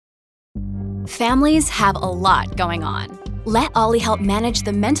Families have a lot going on. Let Ollie help manage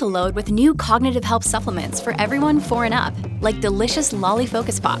the mental load with new cognitive help supplements for everyone 4 and up, like delicious Lolly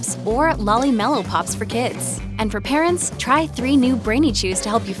Focus Pops or Lolly Mellow Pops for kids. And for parents, try 3 new Brainy Chews to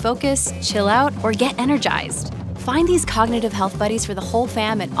help you focus, chill out, or get energized. Find these cognitive health buddies for the whole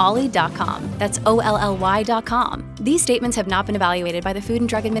fam at ollie.com. That's OLLY.com. These statements have not been evaluated by the Food and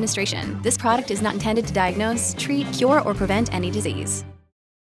Drug Administration. This product is not intended to diagnose, treat, cure, or prevent any disease.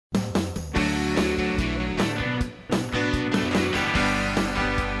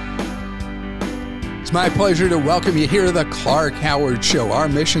 It's my pleasure to welcome you here to the Clark Howard Show. Our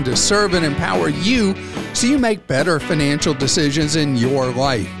mission to serve and empower you so you make better financial decisions in your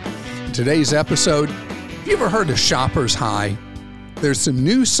life. In today's episode, have you ever heard of shopper's high? There's some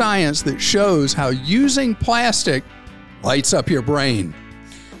new science that shows how using plastic lights up your brain.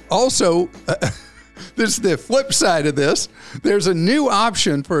 Also, this is the flip side of this. There's a new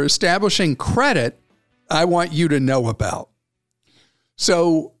option for establishing credit I want you to know about.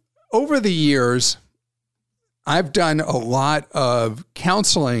 So, over the years, I've done a lot of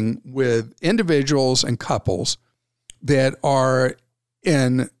counseling with individuals and couples that are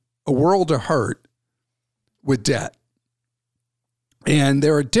in a world of hurt with debt. And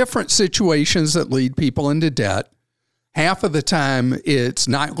there are different situations that lead people into debt. Half of the time, it's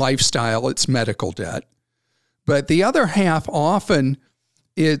not lifestyle, it's medical debt. But the other half, often,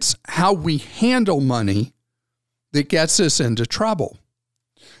 it's how we handle money that gets us into trouble.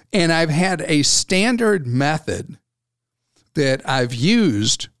 And I've had a standard method that I've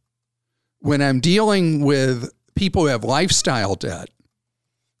used when I'm dealing with people who have lifestyle debt.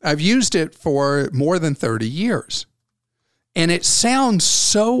 I've used it for more than 30 years. And it sounds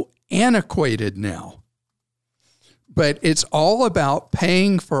so antiquated now. But it's all about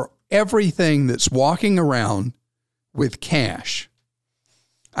paying for everything that's walking around with cash.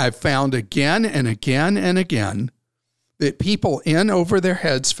 I've found again and again and again that people in over their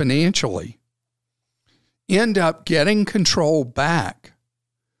heads financially end up getting control back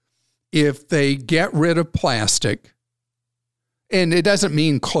if they get rid of plastic. And it doesn't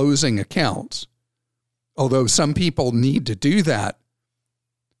mean closing accounts, although some people need to do that.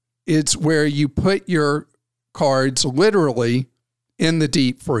 It's where you put your cards literally in the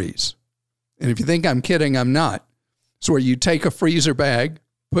deep freeze. And if you think I'm kidding, I'm not. It's where you take a freezer bag,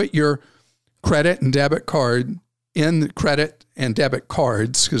 put your credit and debit card in the credit and debit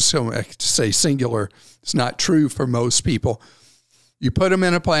cards, because so I say singular, it's not true for most people. You put them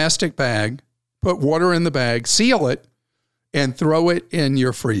in a plastic bag, put water in the bag, seal it, and throw it in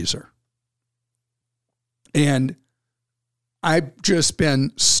your freezer. And I've just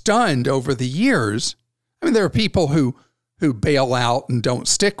been stunned over the years. I mean, there are people who bail out and don't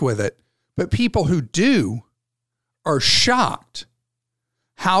stick with it, but people who do are shocked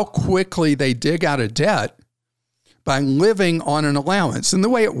how quickly they dig out of debt by living on an allowance. And the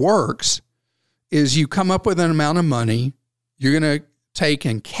way it works is you come up with an amount of money you're going to take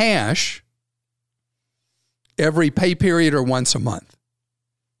in cash every pay period or once a month.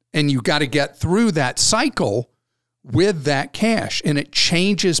 And you got to get through that cycle with that cash, and it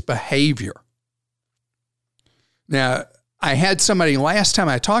changes behavior. Now, I had somebody last time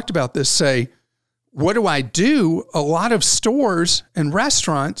I talked about this say, what do I do? A lot of stores and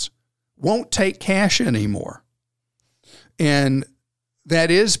restaurants won't take cash anymore. And that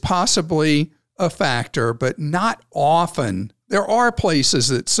is possibly a factor, but not often. There are places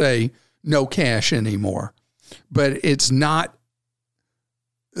that say no cash anymore, but it's not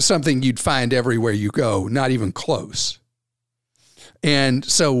something you'd find everywhere you go, not even close. And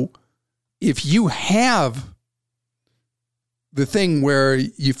so if you have the thing where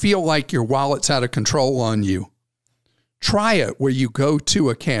you feel like your wallet's out of control on you, try it where you go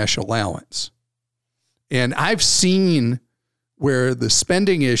to a cash allowance. And I've seen where the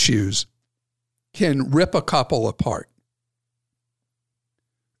spending issues can rip a couple apart.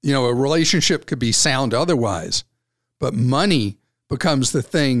 You know, a relationship could be sound otherwise, but money becomes the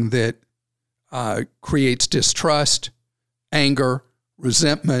thing that creates distrust, anger,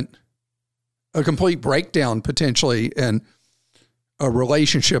 resentment, a complete breakdown potentially in a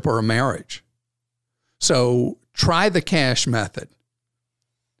relationship or a marriage. So try the cash method.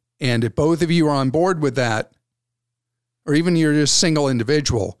 And if both of you are on board with that, or even you're just a single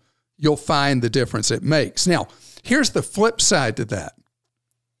individual, you'll find the difference it makes. Now, here's the flip side to that.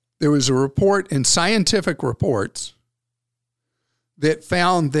 There was a report in Scientific Reports that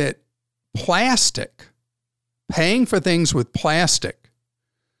found that plastic, paying for things with plastic,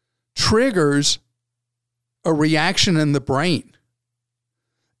 triggers a reaction in the brain,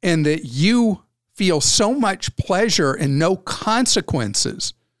 and that you feel so much pleasure and no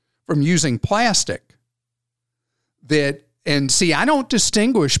consequences from using plastic. And see, I don't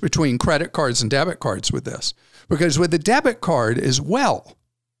distinguish between credit cards and debit cards with this, because with the debit card as well,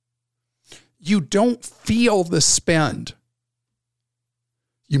 you don't feel the spend.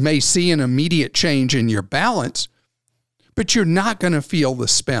 You may see an immediate change in your balance, but you're not going to feel the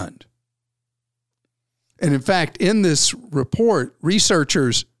spend. And in fact, in this report,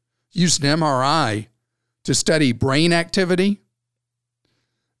 researchers used an MRI to study brain activity,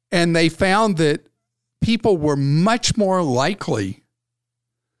 and they found that people were much more likely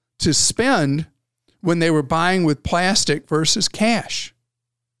to spend when they were buying with plastic versus cash.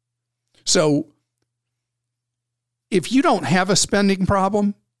 So if you don't have a spending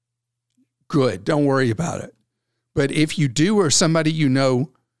problem, good, don't worry about it. But if you do, or somebody you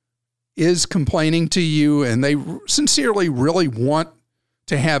know is complaining to you and they sincerely really want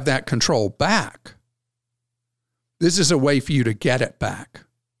to have that control back, this is a way for you to get it back.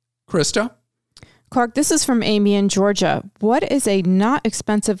 Krista? Clark, this is from Amy in Georgia. What is a not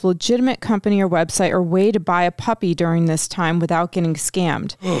expensive, legitimate company or website or way to buy a puppy during this time without getting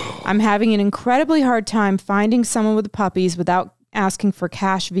scammed? I'm having an incredibly hard time finding someone with puppies without asking for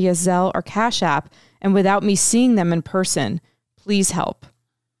cash via Zelle or Cash App and without me seeing them in person. Please help.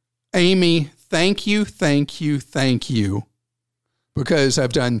 Amy, thank you. Because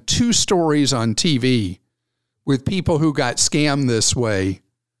I've done 2 stories on TV with people who got scammed this way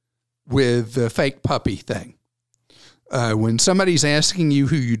with the fake puppy thing. When somebody's asking you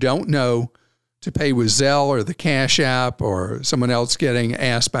who you don't know to pay with Zelle or the Cash App, or someone else getting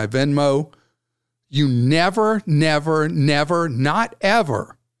asked by Venmo, you never, not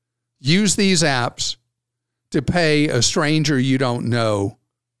ever use these apps to pay a stranger you don't know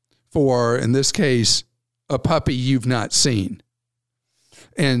for, in this case, a puppy you've not seen.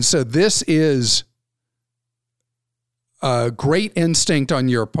 And so this is a great instinct on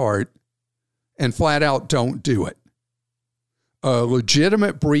your part, and flat out don't do it. A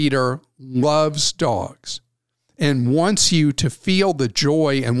legitimate breeder loves dogs and wants you to feel the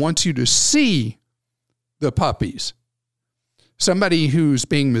joy and wants you to see the puppies. Somebody who's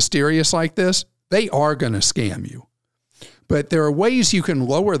being mysterious like this, they are going to scam you. But there are ways you can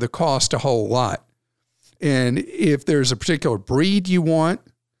lower the cost a whole lot. And if there's a particular breed you want,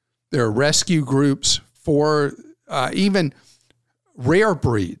 there are rescue groups for even rare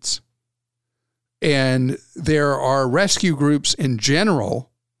breeds. And there are rescue groups in general.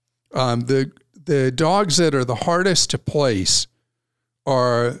 The dogs that are the hardest to place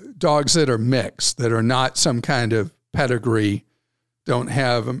are dogs that are mixed, that are not some kind of pedigree, don't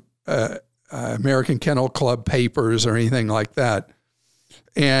have American Kennel Club papers or anything like that.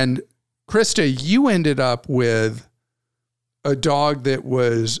 And Krista, you ended up with a dog that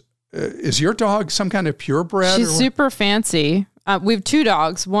was, is your dog some kind of purebred? She's super fancy. We have 2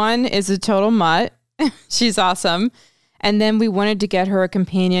 dogs. One is a total mutt. She's awesome. And then we wanted to get her a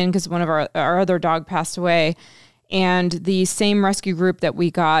companion because one of our other dog passed away. And the same rescue group that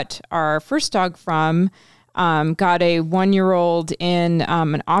we got our first dog from got a 1-year-old in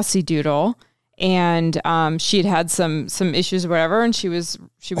an Aussie Doodle. And she'd had some issues or whatever, and she was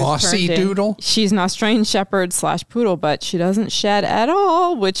Aussie Doodle? She's an Australian Shepherd / Poodle, but she doesn't shed at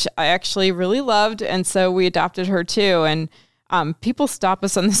all, which I actually really loved. And so we adopted her too. And people stop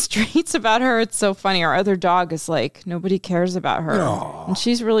us on the streets about her. It's so funny. Our other dog is like, nobody cares about her. Aww. And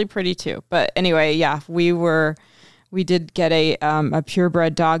she's really pretty too. But anyway, yeah, we did get a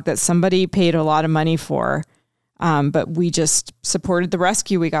purebred dog that somebody paid a lot of money for. But we just supported the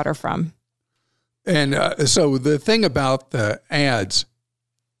rescue we got her from. And so the thing about the ads,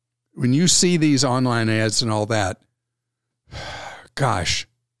 when you see these online ads and all that, gosh,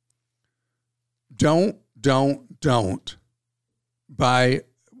 don't buy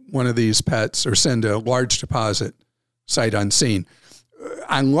one of these pets or send a large deposit sight unseen.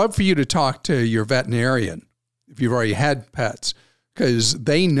 I'd love for you to talk to your veterinarian if you've already had pets, because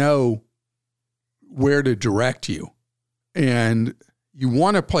they know where to direct you. And you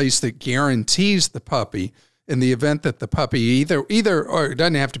want a place that guarantees the puppy in the event that the puppy either, or it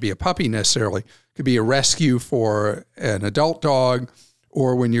doesn't have to be a puppy necessarily, it could be a rescue for an adult dog,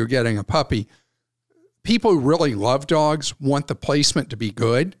 or when you're getting a puppy. People who really love dogs want the placement to be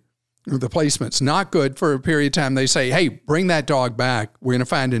good. If the placement's not good for a period of time, they say, hey, bring that dog back. We're going to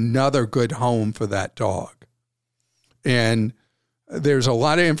find another good home for that dog. And there's a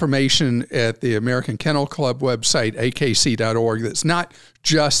lot of information at the American Kennel Club website, akc.org, that's not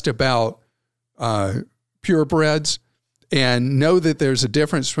just about purebreds. And know that there's a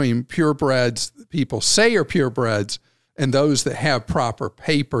difference between purebreds that people say are purebreds and those that have proper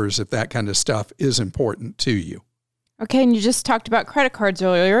papers, if that kind of stuff is important to you. Okay, and you just talked about credit cards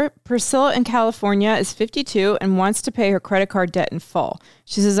earlier. Priscilla in California is 52 and wants to pay her credit card debt in full.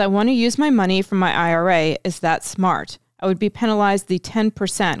 She says, I want to use my money from my IRA. Is that smart? I would be penalized the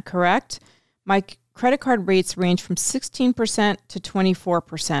 10%, correct? My credit card rates range from 16% to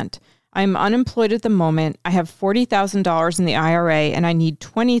 24%. I'm unemployed at the moment. I have $40,000 in the IRA and I need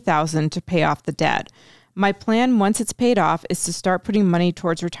 $20,000 to pay off the debt. My plan, once it's paid off, is to start putting money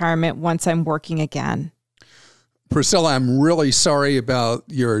towards retirement once I'm working again. Priscilla, I'm really sorry about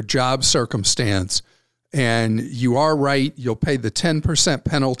your job circumstance. And you are right. You'll pay the 10%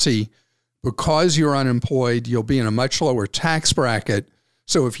 penalty because you're unemployed. You'll be in a much lower tax bracket.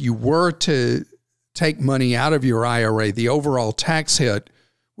 So if you were to take money out of your IRA, the overall tax hit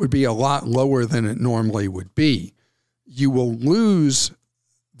would be a lot lower than it normally would be. You will lose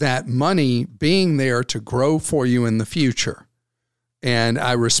that money being there to grow for you in the future. And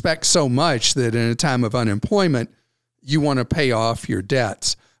I respect so much that in a time of unemployment, you want to pay off your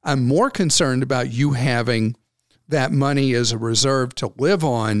debts. I'm more concerned about you having that money as a reserve to live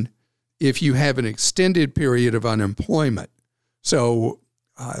on if you have an extended period of unemployment. So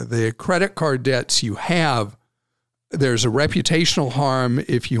the credit card debts you have, there's a reputational harm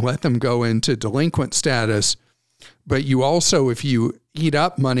if you let them go into delinquent status. But you also, if you eat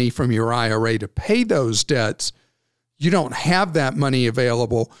up money from your IRA to pay those debts, you don't have that money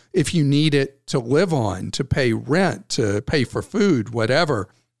available if you need it to live on, to pay rent, to pay for food, whatever.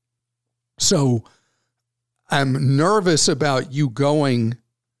 So I'm nervous about you going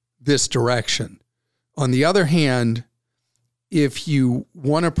this direction. On the other hand, if you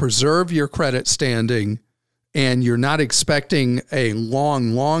want to preserve your credit standing and you're not expecting a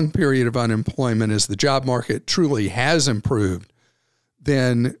long period of unemployment as the job market truly has improved,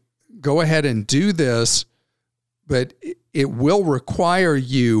 then go ahead and do this. But it will require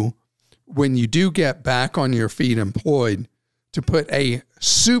you, when you do get back on your feet employed, to put a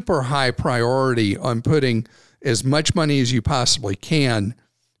super high priority on putting as much money as you possibly can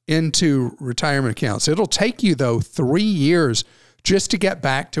into retirement accounts. It'll take you, though, 3 years just to get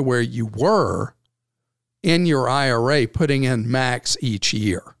back to where you were in your IRA, putting in max each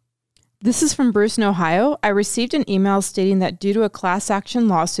year. This is from Bruce in Ohio. I received an email stating that due to a class action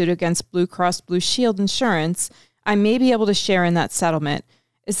lawsuit against Blue Cross Blue Shield Insurance, I may be able to share in that settlement.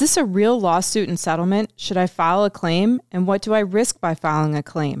 Is this a real lawsuit and settlement? Should I file a claim? And what do I risk by filing a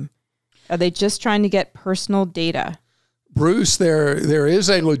claim? Are they just trying to get personal data? Bruce, there is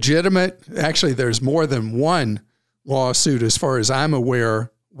a legitimate, actually there's more than one lawsuit as far as I'm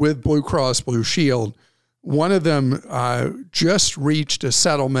aware with Blue Cross Blue Shield. One of them just reached a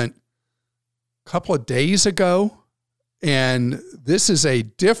settlement a couple of days ago. And this is a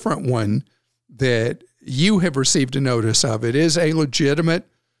different one that you have received a notice of. It is a legitimate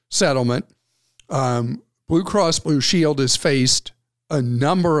settlement. Blue Cross Blue Shield has faced a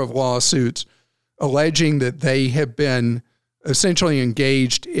number of lawsuits alleging that they have been essentially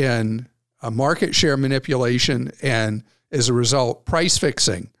engaged in a market share manipulation and, as a result, price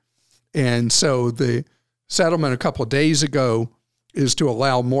fixing. And so the settlement a couple of days ago is to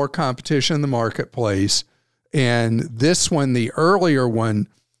allow more competition in the marketplace. And this one, the earlier one,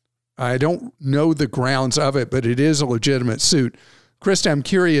 I don't know the grounds of it, but it is a legitimate suit. Krista, I'm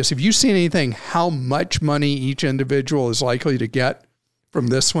curious, have you seen anything how much money each individual is likely to get from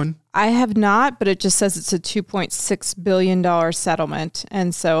this one? I have not, but it just says it's a $2.6 billion settlement.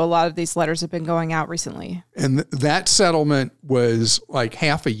 And so a lot of these letters have been going out recently. And that settlement was like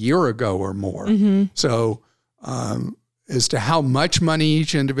half a year ago or more. Mm-hmm. So as to how much money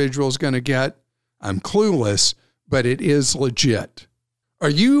each individual is going to get, I'm clueless, but it is legit. Are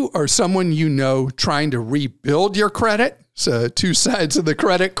you or someone you know trying to rebuild your credit? So two sides of the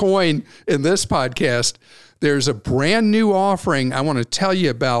credit coin in this podcast. There's a brand new offering I want to tell you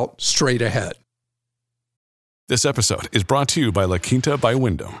about straight ahead. This episode is brought to you by La Quinta by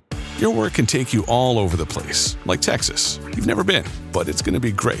Wyndham. Your work can take you all over the place, like Texas. You've never been, but it's going to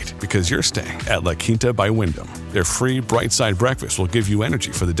be great because you're staying at La Quinta by Wyndham. Their free Bright Side breakfast will give you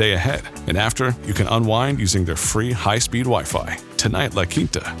energy for the day ahead. And after, you can unwind using their free high-speed Wi-Fi. Tonight, La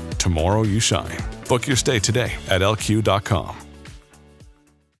Quinta. Tomorrow, you shine. Book your stay today at lq.com.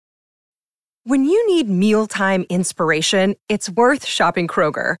 When you need mealtime inspiration, it's worth shopping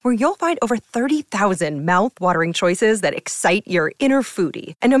Kroger, where you'll find over 30,000 mouth-watering choices that excite your inner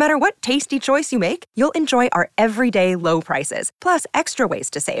foodie. And no matter what tasty choice you make, you'll enjoy our everyday low prices, plus extra ways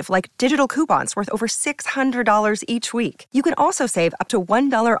to save, like digital coupons worth over $600 each week. You can also save up to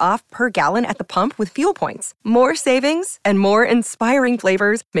 $1 off per gallon at the pump with fuel points. More savings and more inspiring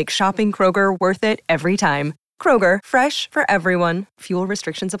flavors make shopping Kroger worth it every time. Kroger, fresh for everyone. Fuel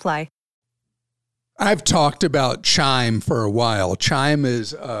restrictions apply. I've talked about Chime for a while. Chime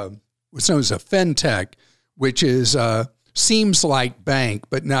is what's known as a fintech, which is seems like bank,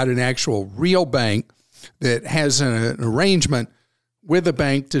 but not an actual real bank that has an arrangement with a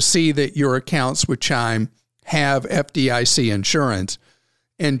bank to see that your accounts with Chime have FDIC insurance.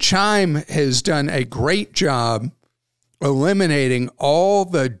 And Chime has done a great job eliminating all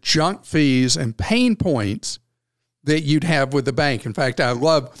the junk fees and pain points that you'd have with the bank. In fact, I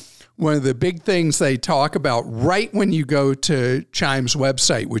love one of the big things they talk about right when you go to Chime's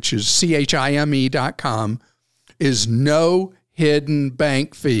website, which is chime.com, is no hidden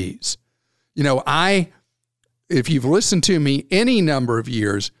bank fees. You know, if you've listened to me any number of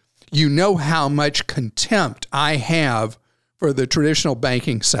years, you know how much contempt I have for the traditional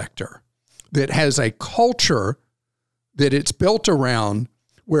banking sector that has a culture that it's built around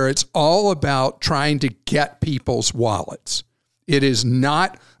where it's all about trying to get people's wallets. It is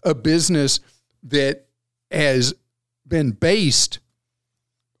not a business that has been based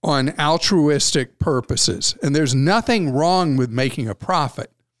on altruistic purposes. And there's nothing wrong with making a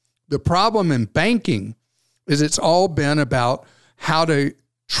profit. The problem in banking is it's all been about how to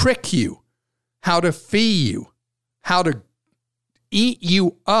trick you, how to fee you, how to eat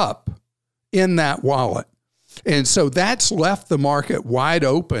you up in that wallet. And so that's left the market wide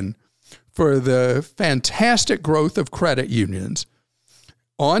open for the fantastic growth of credit unions,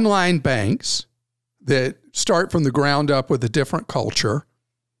 online banks that start from the ground up with a different culture,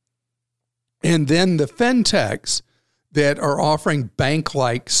 and then the fintechs that are offering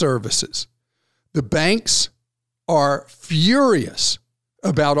bank-like services. The banks are furious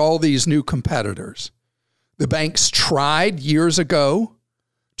about all these new competitors. The banks tried years ago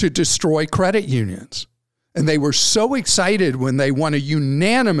to destroy credit unions. And they were so excited when they won a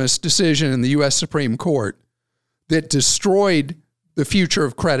unanimous decision in the U.S. Supreme Court that destroyed the future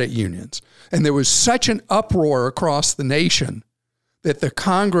of credit unions. And there was such an uproar across the nation that the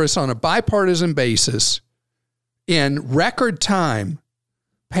Congress, on a bipartisan basis, in record time,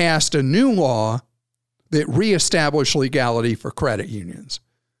 passed a new law that reestablished legality for credit unions.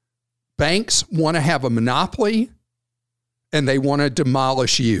 Banks want to have a monopoly, and they want to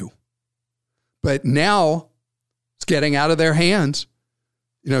demolish you. But now it's getting out of their hands.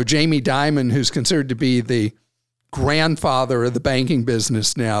 You know, Jamie Dimon, who's considered to be the grandfather of the banking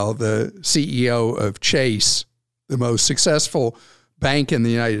business now, the CEO of Chase, the most successful bank in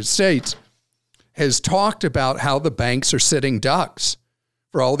the United States, has talked about how the banks are sitting ducks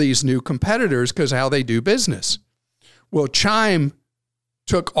for all these new competitors because of how they do business. Well, Chime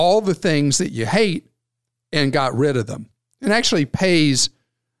took all the things that you hate and got rid of them, and actually pays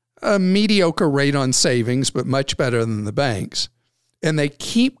a mediocre rate on savings, but much better than the banks. And they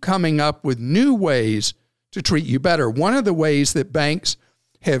keep coming up with new ways to treat you better. One of the ways that banks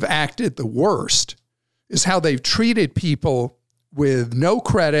have acted the worst is how they've treated people with no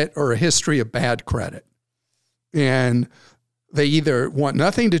credit or a history of bad credit. And they either want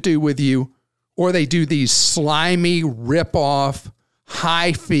nothing to do with you, or they do these slimy, rip-off,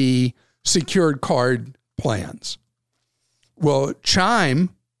 high-fee secured card plans. Well,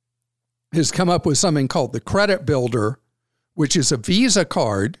 Chime has come up with something called the Credit Builder, which is a Visa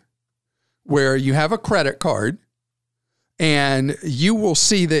card where you have a credit card and you will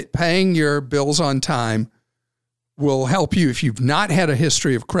see that paying your bills on time will help you, if you've not had a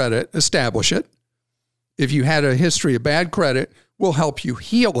history of credit, establish it. If you had a history of bad credit, will help you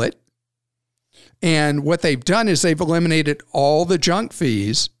heal it. And what they've done is they've eliminated all the junk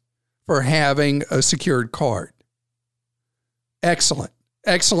fees for having a secured card. Excellent.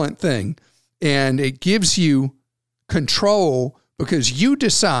 Excellent thing. And it gives you control because you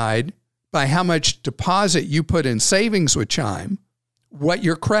decide by how much deposit you put in savings with Chime what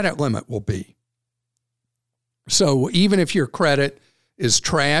your credit limit will be. So even if your credit is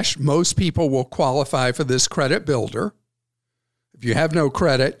trash, most people will qualify for this Credit Builder. If you have no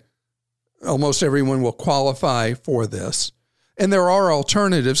credit, almost everyone will qualify for this. And there are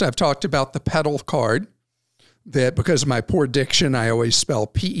alternatives. I've talked about the Petal card, that because of my poor diction, I always spell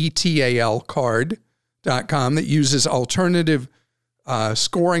Petal card.com, that uses alternative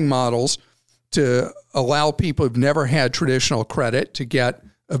scoring models to allow people who've never had traditional credit to get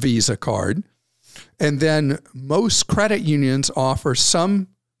a Visa card. And then most credit unions offer some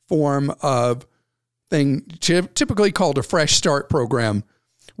form of thing typically called a Fresh Start program,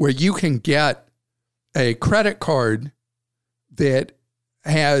 where you can get a credit card that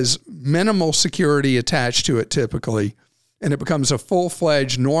has minimal security attached to it typically, and it becomes a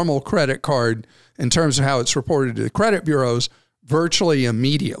full-fledged normal credit card in terms of how it's reported to the credit bureaus virtually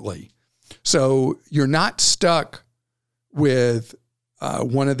immediately. So you're not stuck with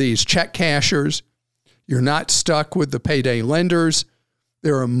one of these check cashers You're not stuck with the payday lenders.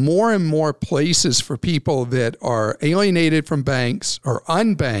 There are more and more places for people that are alienated from banks or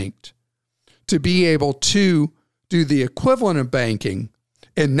unbanked to be able to do the equivalent of banking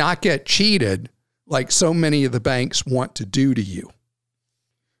and not get cheated like so many of the banks want to do to you.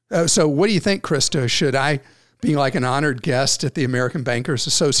 So what do you think, Krista? Should I be like an honored guest at the American Bankers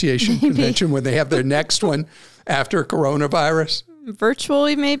Association convention when they have their next one after coronavirus?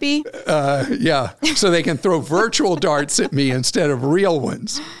 Virtually, maybe? Yeah, so they can throw virtual darts at me instead of real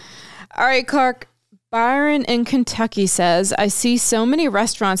ones. All right, Clark. Byron in Kentucky says, I see so many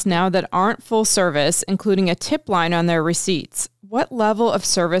restaurants now that aren't full service, including a tip line on their receipts. What level of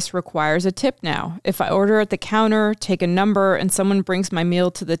service requires a tip now? If I order at the counter, take a number, and someone brings my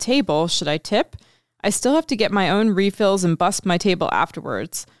meal to the table, should I tip? I still have to get my own refills and bust my table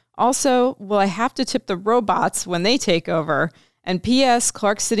afterwards. Also, will I have to tip the robots when they take over? And P.S.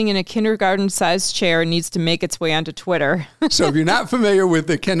 Clark sitting in a kindergarten-sized chair needs to make its way onto Twitter. So if you're not familiar with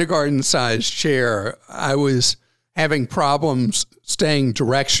the kindergarten-sized chair, I was having problems staying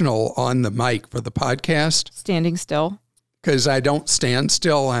directional on the mic for the podcast. Standing still. Because I don't stand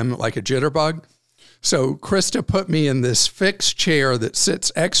still. I'm like a jitterbug. So Krista put me in this fixed chair that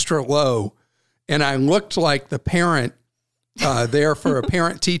sits extra low, and I looked like the parent there for a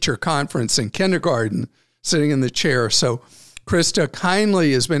parent-teacher conference in kindergarten, sitting in the chair. So Krista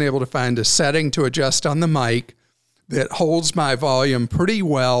kindly has been able to find a setting to adjust on the mic that holds my volume pretty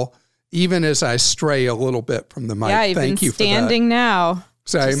well, even as I stray a little bit from the mic. Yeah, Thank you for that. Standing now.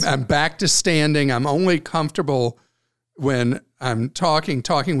 So I'm back to standing. I'm only comfortable when I'm talking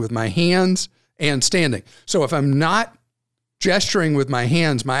with my hands and standing. So if I'm not gesturing with my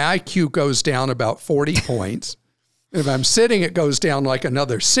hands, my IQ goes down about 40 points. And if I'm sitting, it goes down like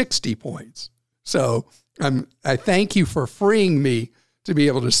another 60 points. So I thank you for freeing me to be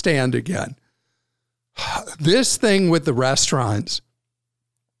able to stand again. This thing with the restaurants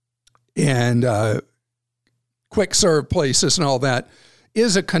and quick serve places and all that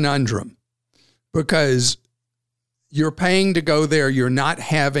is a conundrum because you're paying to go there. You're not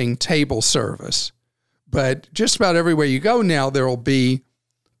having table service, but just about everywhere you go now, there will be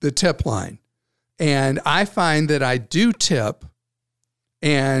the tip line. And I find that I do tip,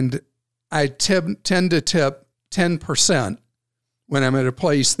 and I tend to tip 10% when I'm at a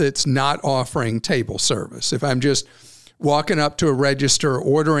place that's not offering table service. If I'm just walking up to a register,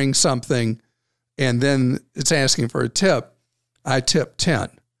 ordering something, and then it's asking for a tip, I tip 10.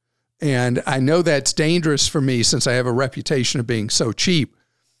 And I know that's dangerous for me since I have a reputation of being so cheap.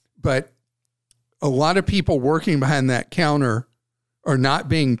 But a lot of people working behind that counter are not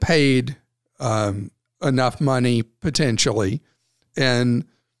being paid enough money potentially. And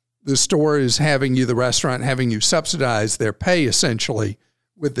the store is the restaurant having you subsidize their pay essentially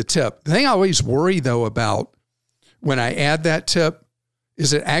with the tip. The thing I always worry though about when I add that tip,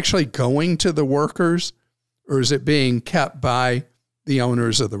 is it actually going to the workers or is it being kept by the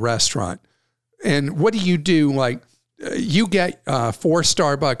owners of the restaurant? And what do you do? Like you get 4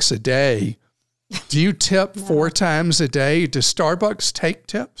 Starbucks a day. Do you tip 4 times a day? Does Starbucks take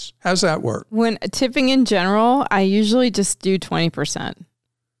tips? How's that work? When tipping in general, I usually just do 20%.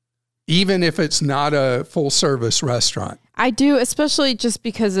 Even if it's not a full service restaurant? I do, especially just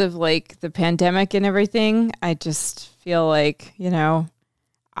because of like the pandemic and everything. I just feel like,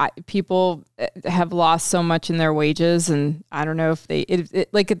 people have lost so much in their wages, and I don't know if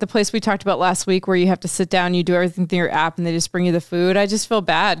like at the place we talked about last week where you have to sit down, you do everything through your app and they just bring you the food. I just feel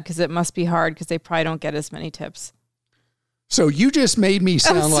bad because it must be hard because they probably don't get as many tips. So you just made me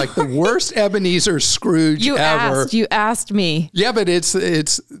sound like the worst Ebenezer Scrooge ever. You asked me. Yeah, but it's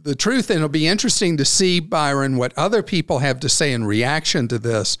the truth, and it'll be interesting to see, Byron, what other people have to say in reaction to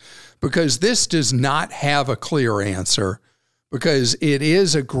this, because this does not have a clear answer, because it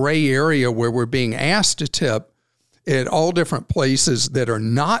is a gray area where we're being asked to tip at all different places that are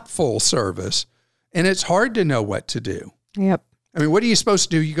not full service, and it's hard to know what to do. Yep. I mean, what are you supposed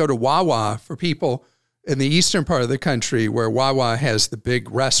to do? You go to Wawa for people in the eastern part of the country where Wawa has the big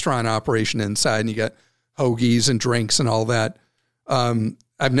restaurant operation inside and you got hoagies and drinks and all that.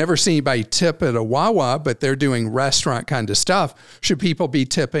 I've never seen anybody tip at a Wawa, but they're doing restaurant kind of stuff. Should people be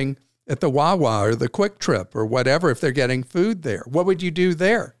tipping at the Wawa or the Quick Trip or whatever if they're getting food there? What would you do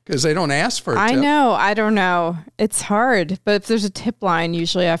there? Because they don't ask for a tip. I know. I don't know. It's hard. But if there's a tip line,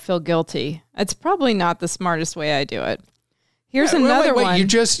 usually I feel guilty. It's probably not the smartest way I do it. Here's another one. You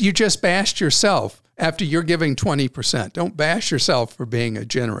just bashed yourself after you're giving 20%. Don't bash yourself for being a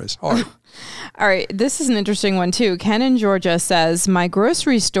generous heart. All right. This is an interesting one too. Ken in Georgia says, my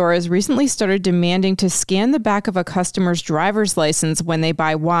grocery store has recently started demanding to scan the back of a customer's driver's license when they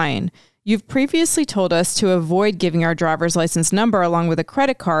buy wine. You've previously told us to avoid giving our driver's license number along with a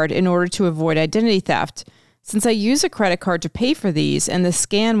credit card in order to avoid identity theft. Since I use a credit card to pay for these and the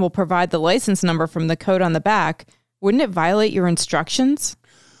scan will provide the license number from the code on the back, wouldn't it violate your instructions?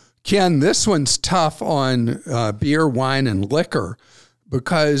 Ken, this one's tough on beer, wine, and liquor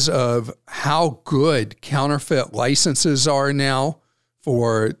because of how good counterfeit licenses are now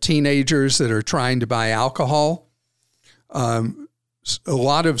for teenagers that are trying to buy alcohol. A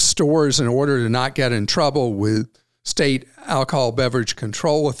lot of stores, in order to not get in trouble with state alcohol beverage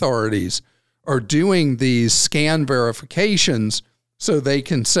control authorities, are doing these scan verifications so they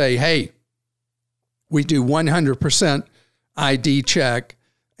can say, hey, we do 100% ID check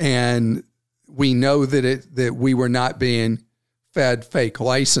and we know that we were not being fed fake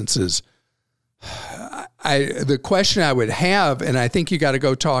licenses. The question I would have, and I think you got to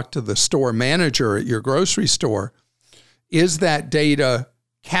go talk to the store manager at your grocery store, is that data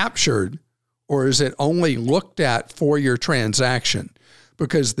captured or is it only looked at for your transaction?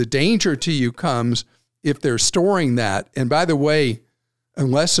 Because the danger to you comes if they're storing that. And by the way,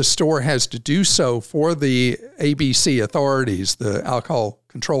 unless a store has to do so for the ABC authorities, the alcohol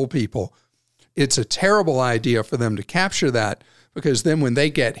control people, it's a terrible idea for them to capture that, because then when they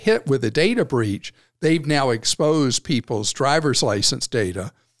get hit with a data breach, they've now exposed people's driver's license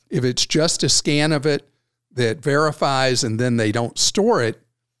data. If it's just a scan of it that verifies and then they don't store it,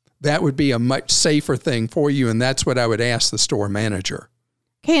 that would be a much safer thing for you. And that's what I would ask the store manager.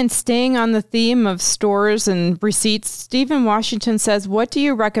 Okay, and staying on the theme of stores and receipts, Stephen Washington says, what do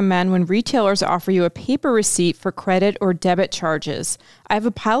you recommend when retailers offer you a paper receipt for credit or debit charges? I have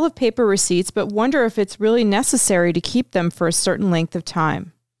a pile of paper receipts, but wonder if it's really necessary to keep them for a certain length of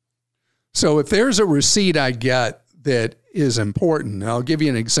time. So if there's a receipt I get that is important, I'll give you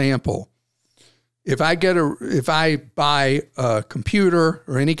an example. If I buy a computer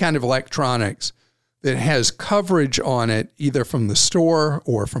or any kind of electronics that has coverage on it, either from the store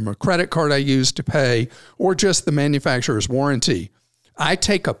or from a credit card I use to pay, or just the manufacturer's warranty, I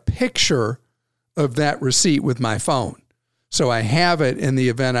take a picture of that receipt with my phone. So I have it in the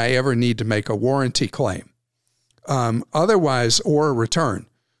event I ever need to make a warranty claim. Otherwise, or a return.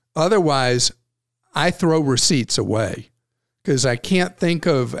 Otherwise, I throw receipts away because I can't think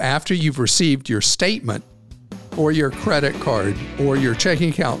of, after you've received your statement or your credit card or your checking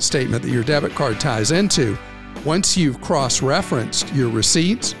account statement that your debit card ties into, once you've cross-referenced your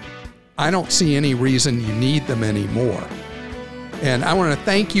receipts, I don't see any reason you need them anymore. And I want to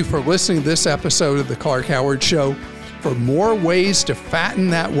thank you for listening to this episode of The Clark Howard Show. For more ways to fatten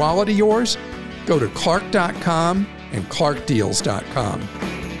that wallet of yours, go to clark.com and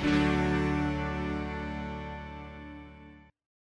clarkdeals.com.